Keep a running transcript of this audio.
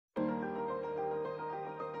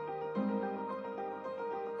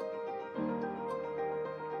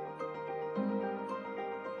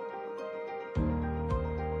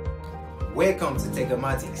Welcome to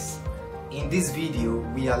Techomatics. In this video,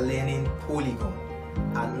 we are learning Polygon,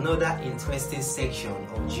 another interesting section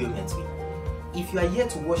of geometry. If you are yet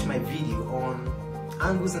to watch my video on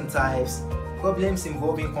angles and types, problems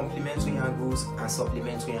involving complementary angles and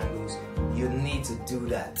supplementary angles, you need to do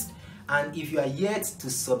that. And if you are yet to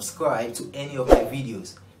subscribe to any of my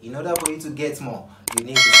videos, in order for you to get more, you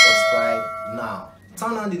need to subscribe now.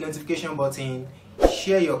 Turn on the notification button,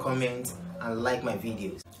 share your comments, and like my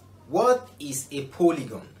videos. What is a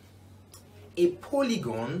polygon? A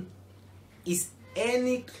polygon is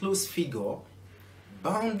any closed figure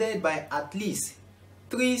bounded by at least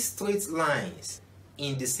 3 straight lines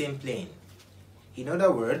in the same plane. In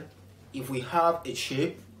other words, if we have a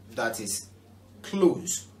shape that is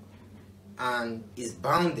closed and is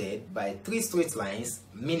bounded by 3 straight lines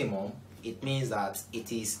minimum, it means that it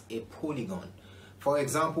is a polygon. For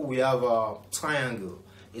example, we have a triangle.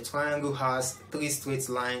 A triangle has 3 straight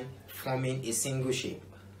lines forming a single shape,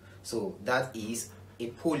 so that is a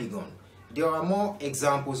polygon. There are more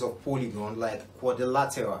examples of polygon like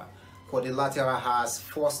quadrilateral. Quadrilateral has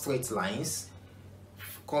 4 straight lines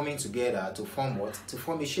coming together to form what? To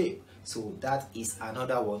form a shape. So that is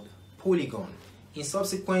another word, polygon. In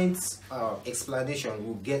subsequent explanation,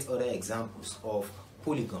 we'll get other examples of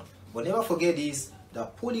polygon. But never forget this,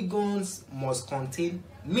 that polygons must contain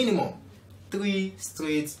minimum 3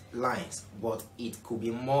 straight lines, but it could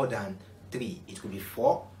be more than 3. It could be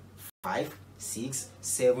 4, 5, 6,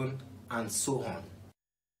 7, and so on.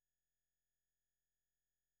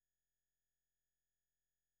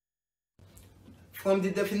 From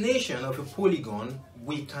the definition of a polygon,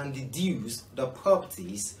 we can deduce the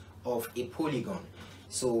properties of a polygon.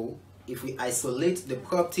 So if we isolate the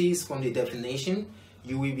properties from the definition,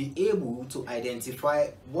 you will be able to identify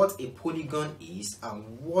what a polygon is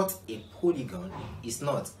and what a polygon is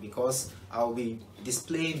not, because I'll be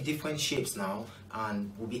displaying different shapes now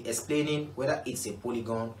and we'll be explaining whether it's a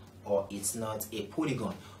polygon or it's not a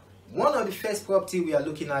polygon. One of the first property we are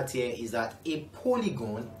looking at here is that a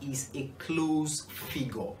polygon is a closed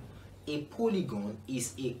figure. A polygon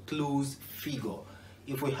is a closed figure.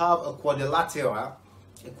 If we have a quadrilateral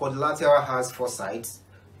has 4 sides.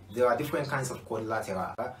 There are different kinds of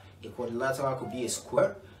quadrilateral. A quadrilateral could be a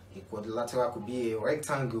square, a quadrilateral could be a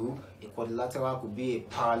rectangle, a quadrilateral could be a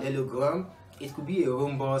parallelogram, it could be a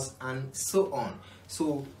rhombus, and so on.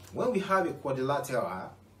 So when we have a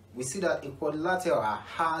quadrilateral, we see that a quadrilateral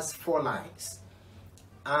has 4 lines.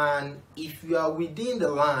 And if you are within the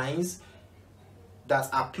lines that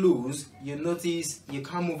are closed, you notice you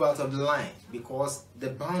can't move out of the line because the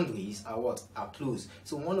boundaries are what? Are closed.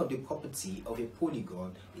 So one of the properties of a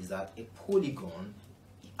polygon is that a polygon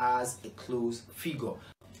has a closed figure.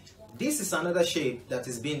 This is another shape that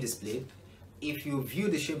is being displayed. If you view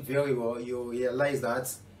the shape very well, you realize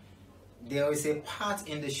that there is a part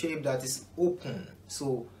in the shape that is open.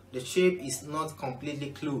 So the shape is not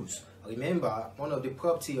completely closed. Remember, one of the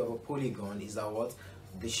properties of a polygon is that what?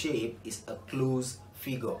 The shape is a closed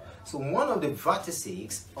figure. So one of the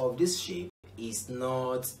vertices of this shape is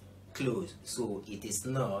not closed, so it is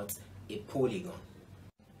not a polygon.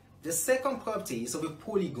 The second properties of a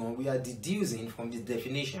polygon we are deducing from this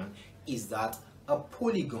definition is that a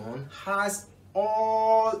polygon has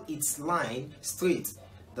all its lines straight.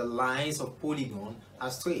 The lines of polygon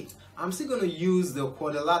are straight. I'm still going to use the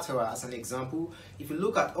quadrilateral as an example. If you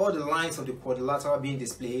look at all the lines of the quadrilateral being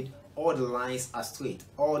displayed, all the lines are straight.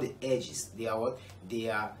 All the edges, they are what? They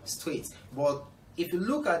are straight. But if you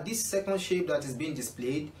look at this second shape that is being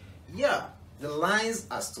displayed, yeah, the lines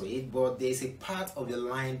are straight, but there's a part of the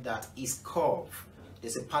line that is curved.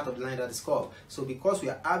 There's a part of the line that is curved. So because we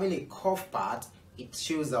are having a curved part, it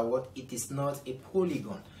shows that what? It is not a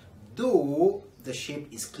polygon. Though the shape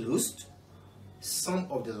is closed, some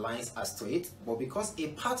of the lines are straight, but because a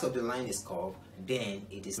part of the line is curved, then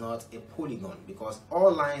it is not a polygon, because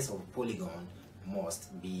all lines of a polygon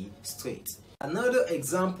must be straight. Another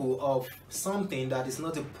example of something that is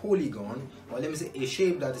not a polygon, or let me say a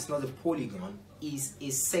shape that is not a polygon, is a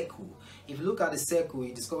circle. If you look at a circle,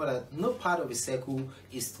 you discover that no part of a circle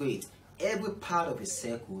is straight. Every part of a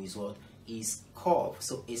circle is what? Is curved.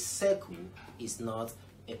 So a circle is not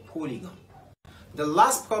a polygon. The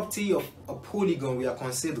last property of a polygon we are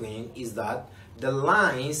considering is that the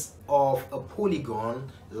lines of a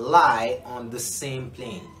polygon lie on the same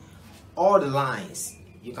plane. All the lines,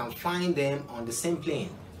 you can find them on the same plane.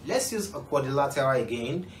 Let's use a quadrilateral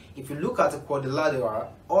again. If you look at a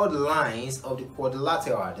quadrilateral, all the lines of the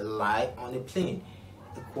quadrilateral, they lie on a plane.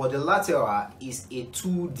 The quadrilateral is a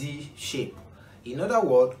 2D shape. In other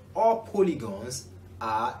words, all polygons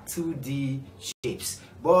are 2D shapes.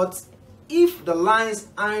 But if the lines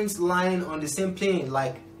aren't lying on the same plane,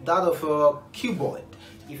 like that of a cuboid,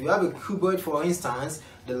 if you have a cuboid, for instance,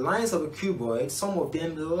 the lines of a cuboid, some of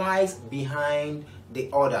them lies behind the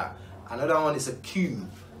other. Another one is a cube.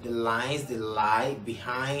 The lines, they lie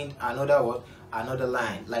behind another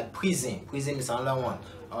line, like prism. Prism is another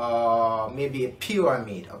one. Maybe a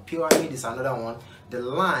pyramid. A pyramid is another one. The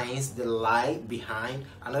lines, they lie behind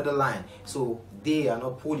another line. So they are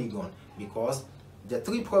not polygon, because the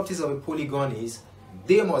three properties of a polygon is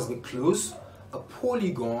they must be close. A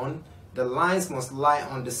polygon, the lines must lie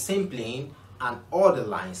on the same plane, and all the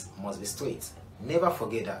lines must be straight. Never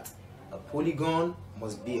forget that. A polygon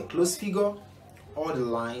must be a closed figure, all the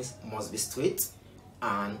lines must be straight,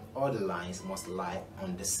 and all the lines must lie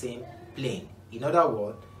on the same plane. In other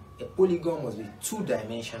words, a polygon must be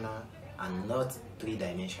two-dimensional and not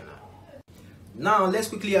three-dimensional. Now let's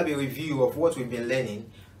quickly have a review of what we've been learning.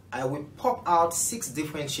 I will pop out 6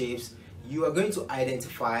 different shapes. You are going to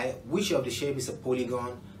identify which of the shape is a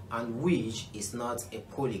polygon and which is not a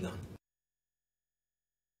polygon.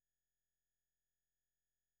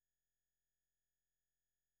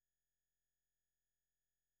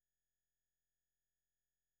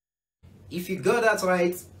 If you got that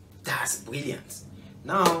right, that's brilliant.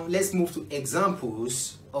 Now let's move to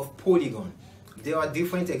examples of polygon. There are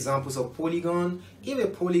different examples of polygon. If a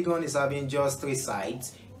polygon is having just 3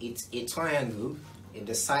 sides, it's a triangle. If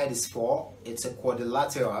the side is 4, it's a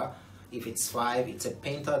quadrilateral. If it's 5, it's a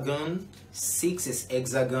pentagon. 6 is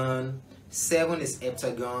hexagon. 7 is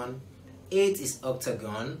heptagon. 8 is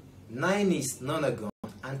octagon. 9 is nonagon.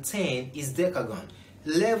 And 10 is decagon.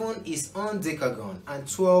 11 is undecagon,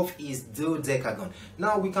 and 12 is dodecagon.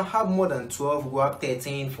 Now we can have more than 12. We have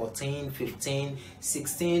 13, 14, 15,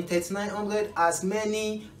 16, 3900, as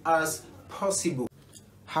many as possible.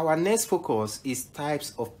 Our next focus is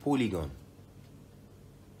types of polygon.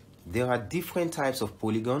 There are different types of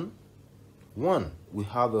polygon. 1. We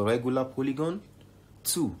have a regular polygon.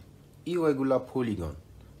 2. Irregular polygon.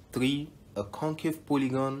 3. A concave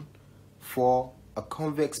polygon. 4. A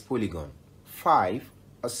convex polygon. 5.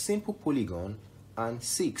 A simple polygon. And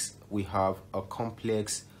 6. We have a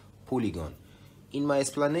complex polygon. In my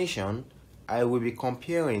explanation, I will be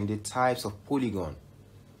comparing the types of polygon.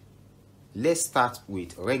 Let's start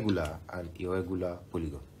with regular and irregular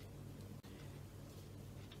polygon.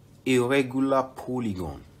 Irregular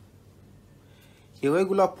polygon.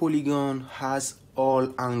 Irregular polygon has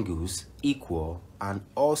all angles equal and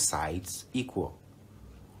all sides equal.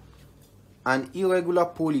 An irregular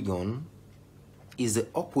polygon is the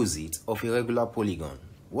opposite of a regular polygon.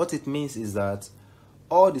 What it means is that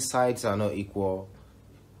all the sides are not equal.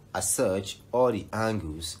 As such, all the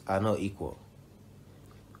angles are not equal.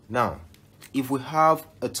 Now, if we have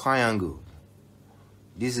a triangle,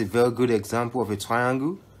 this is a very good example of a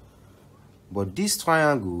triangle, but this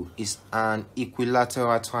triangle is an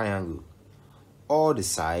equilateral triangle. All the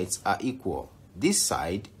sides are equal. This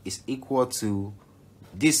side is equal to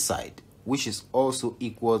this side, which is also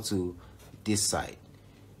equal to this side.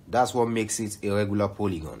 That's what makes it a regular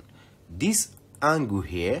polygon. This angle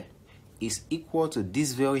here is equal to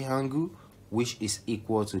this very angle, which is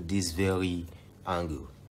equal to this very angle.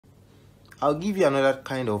 I'll give you another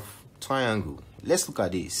kind of triangle. Let's look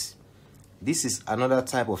at this. This is another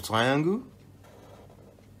type of triangle.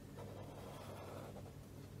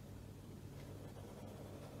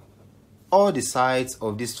 All the sides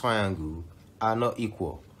of this triangle are not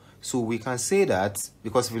equal. So we can say that,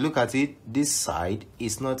 because if you look at it, this side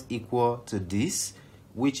is not equal to this,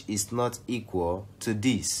 which is not equal to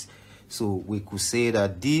this. So we could say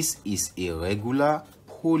that this is a regular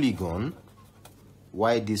polygon,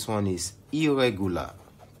 while this one is irregular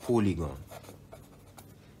polygon.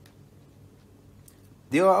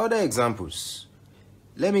 There are other examples.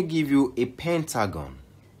 Let me give you a pentagon.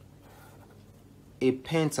 A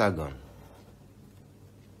pentagon.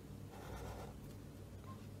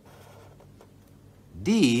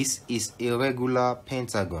 This is a regular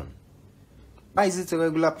pentagon. Why is it a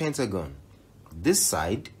regular pentagon? This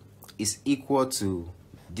side is equal to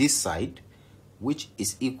this side, which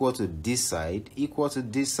is equal to this side, equal to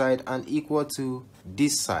this side, and equal to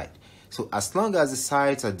this side. So as long as the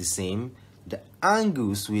sides are the same, the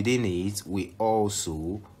angles within it will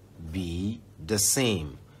also be the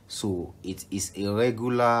same. So it is a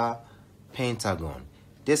regular pentagon.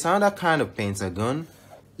 There's another kind of pentagon.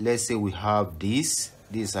 Let's say we have this.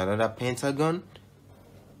 This is another pentagon.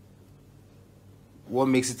 What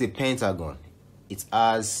makes it a pentagon? It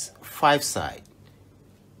has 5 sides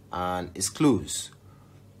and it's closed.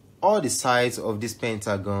 All the sides of this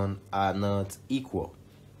pentagon are not equal.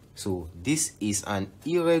 So this is an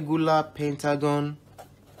irregular pentagon.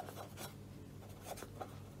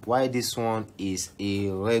 while this one is a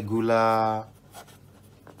regular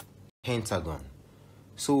pentagon.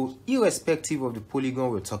 So irrespective of the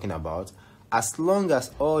polygon we're talking about, as long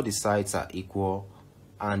as all the sides are equal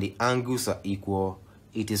and the angles are equal,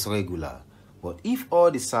 it is regular. But if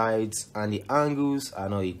all the sides and the angles are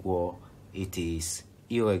not equal, it is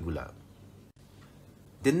irregular.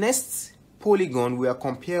 The next polygon we are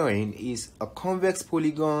comparing is a convex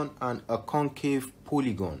polygon and a concave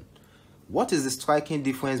polygon. What is the striking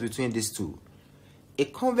difference between these two? A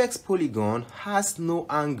convex polygon has no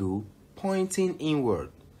angle pointing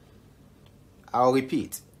inward. I'll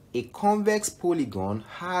repeat. A convex polygon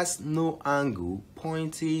has no angle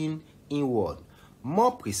pointing inward.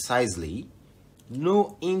 More precisely,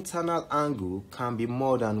 no internal angle can be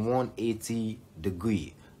more than 180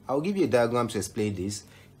 degrees. I'll give you a diagram to explain this.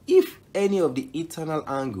 If any of the internal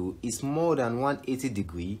angle is more than 180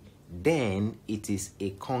 degrees, then it is a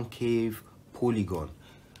concave polygon.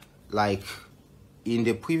 Like in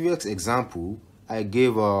the previous example, I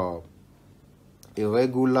gave a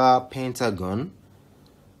regular pentagon.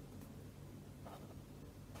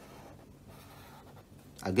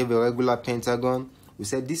 We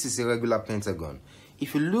said this is a regular pentagon.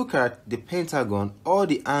 If you look at the pentagon, all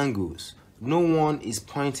the angles, no one is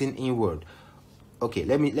pointing inward. Okay,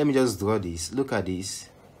 let me just draw this. Look at this.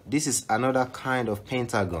 This is another kind of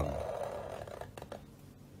pentagon.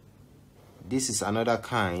 This is another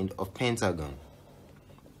kind of pentagon.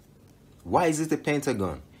 Why is it a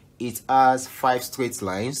pentagon? It has 5 straight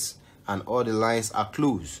lines and all the lines are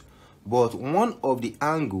close. But one of the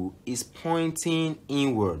angle is pointing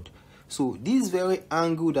inward. So this very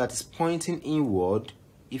angle that is pointing inward,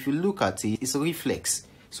 if you look at it, it's a reflex.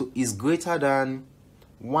 So it's greater than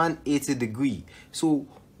 180 degrees. So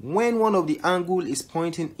when one of the angle is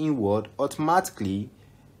pointing inward, automatically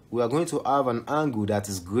we are going to have an angle that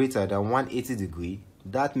is greater than 180 degrees.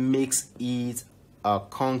 That makes it a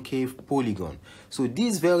concave polygon. So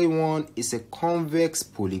this very one is a convex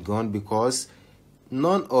polygon because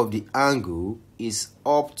none of the angle is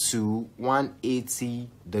up to 180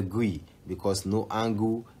 degrees because no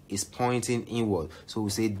angle is pointing inward. So we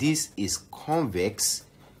say this is convex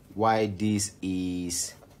while this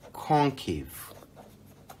is concave.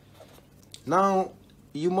 Now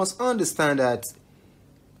you must understand that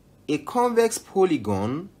a convex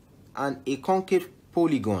polygon and a concave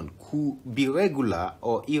polygon could be regular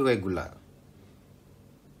or irregular.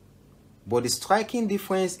 But the striking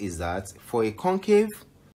difference is that for a concave,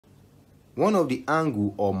 one of the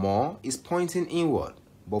angle or more is pointing inward.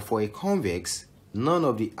 But for a convex, none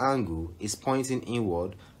of the angle is pointing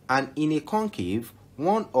inward. And in a concave,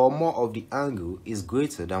 one or more of the angle is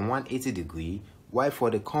greater than 180 degrees, while for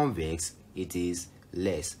the convex, it is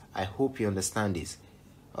less. I hope you understand this.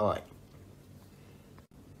 Alright.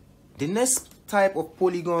 The next type of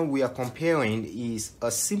polygon we are comparing is a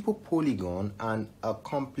simple polygon and a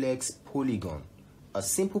complex polygon. A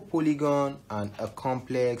simple polygon and a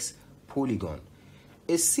complex polygon.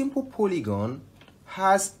 A simple polygon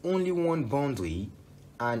has only one boundary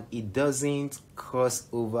and it doesn't cross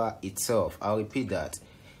over itself. I'll repeat that.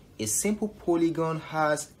 A simple polygon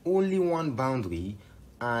has only one boundary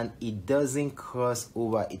and it doesn't cross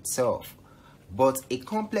over itself. But a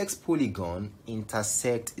complex polygon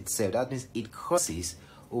intersects itself. That means it crosses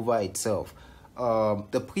over itself.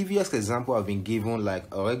 The previous example I've been given, like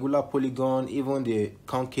a regular polygon, even the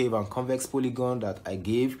concave and convex polygon that I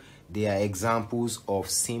gave, they are examples of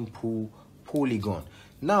simple polygon.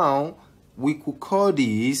 Now, we could call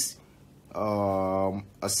this a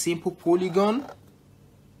simple polygon.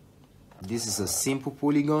 This is a simple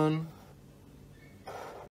polygon.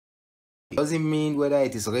 It doesn't mean whether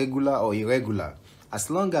it is regular or irregular, as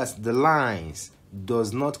long as the lines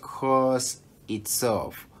does not cross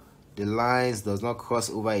itself. The lines does not cross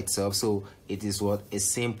over itself, so it is what? A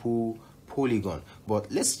simple polygon. But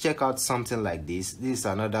let's check out something like this. This is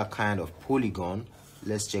another kind of polygon.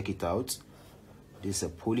 Let's check it out. This is a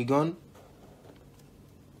polygon.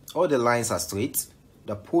 All the lines are straight.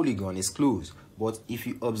 The polygon is closed. But if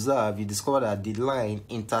you observe, you discover that the line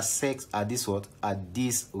intersects at this what? At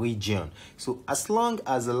this region. So as long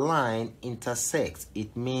as the line intersects,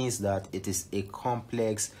 it means that it is a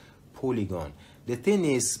complex polygon. The thing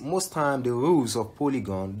is, most time the rules of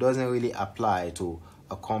polygon doesn't really apply to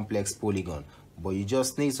a complex polygon. But you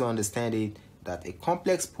just need to understand it that a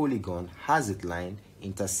complex polygon has its line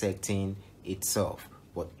intersecting itself.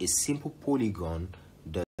 But a simple polygon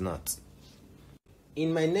does not.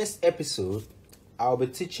 In my next episode, I'll be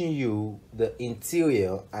teaching you the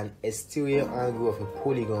interior and exterior angle of a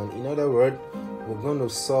polygon. In other words, we're going to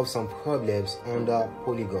solve some problems under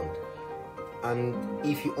polygon. And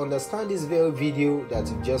if you understand this very video that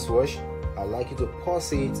you just watched, I'd like you to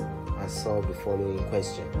pause it and solve the following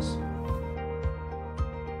questions.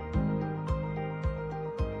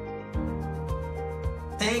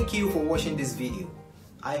 Thank you for watching this video.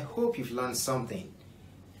 I hope you've learned something.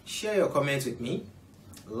 Share your comments with me,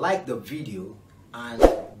 like the video, and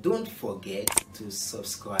don't forget to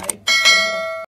subscribe